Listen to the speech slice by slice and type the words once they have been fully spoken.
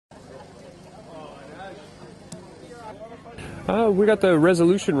We got the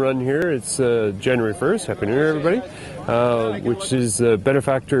resolution run here. It's January 1st. Happy New Year, everybody. Which is the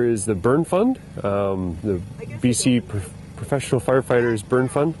benefactor is the Burn Fund, the BC Professional Firefighters Burn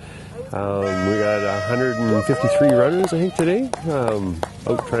Fund. We got 153 runners, I think, today,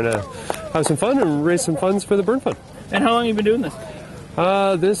 out trying to have some fun and raise some funds for the Burn Fund. And how long have you been doing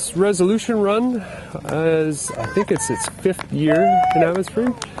this? This resolution run is, I think it's its 5th year in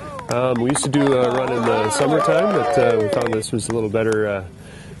Abbotsford. We used to do a run in the summertime, but we found this was a little better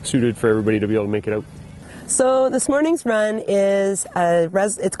suited for everybody to be able to make it out. So this morning's run is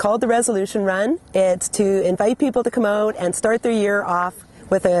it's called the Resolution Run. It's to invite people to come out and start their year off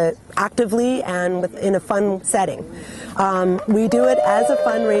with actively and in a fun setting. We do it as a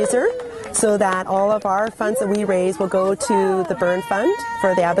fundraiser, so that all of our funds that we raise will go to the Burn Fund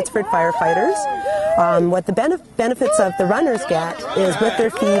for the Abbotsford firefighters. What the benefits of the runners get is with their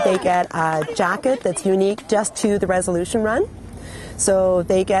fee they get a jacket that's unique just to the Resolution Run. So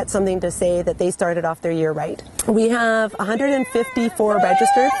they get something to say that they started off their year right. We have 154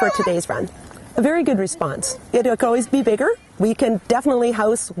 registered for today's run. A very good response. It could always be bigger. We can definitely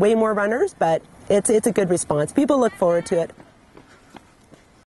house way more runners, but it's a good response. People look forward to it.